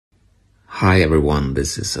Hi everyone,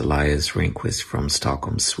 this is Elias Ringquist from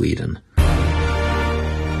Stockholm, Sweden.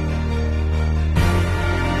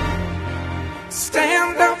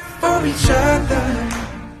 Stand up for each other.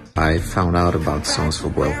 I found out about Songs for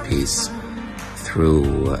World Peace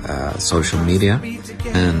through social media,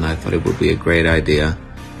 and I thought it would be a great idea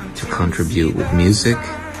to contribute with music.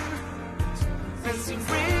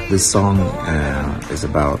 This song is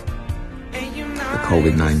about the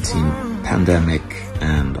COVID-19 pandemic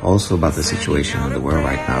and also about the situation in the world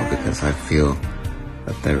right now, because I feel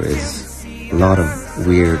that there is a lot of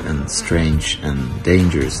weird and strange and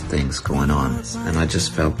dangerous things going on. And I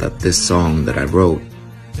just felt that this song that I wrote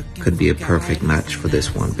could be a perfect match for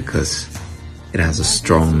this one, because it has a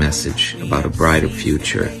strong message about a brighter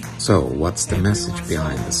future. So what's the message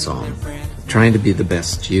behind the song? Trying to be the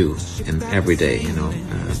best you in every day,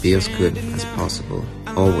 be as good as possible.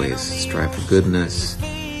 Always strive for goodness.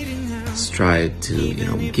 Strive to,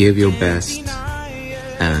 give your best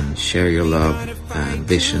and share your love and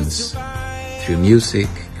visions through music,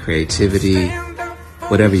 creativity,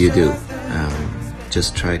 whatever you do.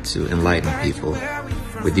 Just try to enlighten people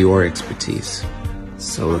with your expertise.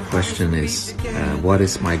 So the question is, what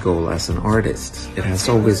is my goal as an artist? It has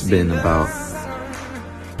always been about,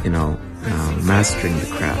 mastering the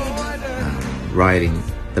craft, writing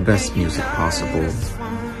the best music possible,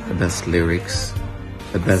 the best lyrics,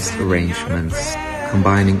 the best arrangements,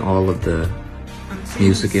 combining all of the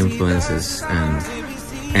music influences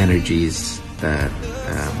and energies that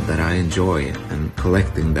I enjoy and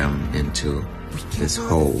collecting them into this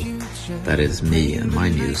whole that is me and my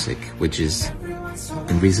music, which is,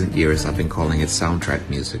 in recent years I've been calling it soundtrack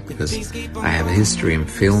music, because I have a history in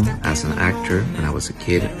film as an actor when I was a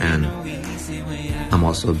kid, and I'm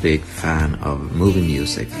also a big fan of movie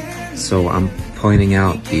music. So I'm pointing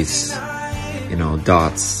out these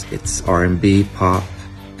dots. It's R&B, pop,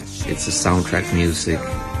 it's a soundtrack music,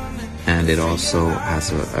 and it also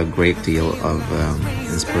has a great deal of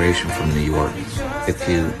inspiration from New York. If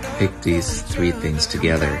you pick these three things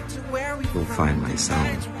together, you'll find my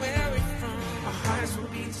sound.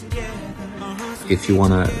 If you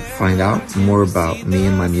want to find out more about me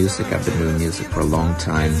and my music, I've been doing music for a long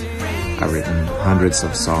time. I've written hundreds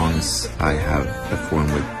of songs. I have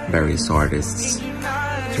performed with various artists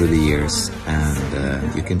through the years,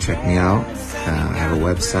 and you can check me out. I have a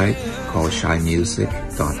website called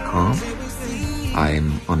shymusic.com.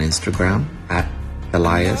 I'm on Instagram at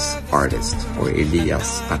Elias Artist, or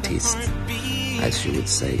Elias Artist, as you would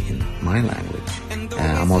say in my language.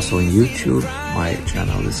 I'm also on YouTube. My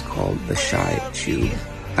channel is called The Shy Tube.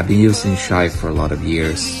 I've been using Shy for a lot of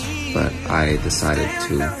years, but I decided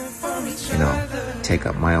to, take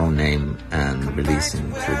up my own name and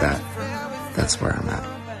releasing through that. That's where I'm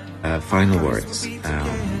at. Final words.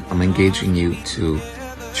 I'm engaging you to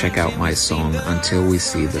check out my song Until We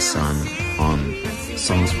See the Sun on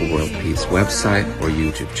Songs for World Peace website or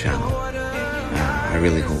YouTube channel. I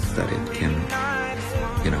really hope that it can,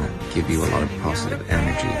 give you a lot of positive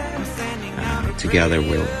energy. Together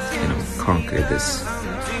we'll, conquer this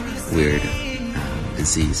weird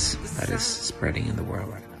disease that is spreading in the world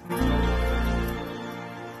right now.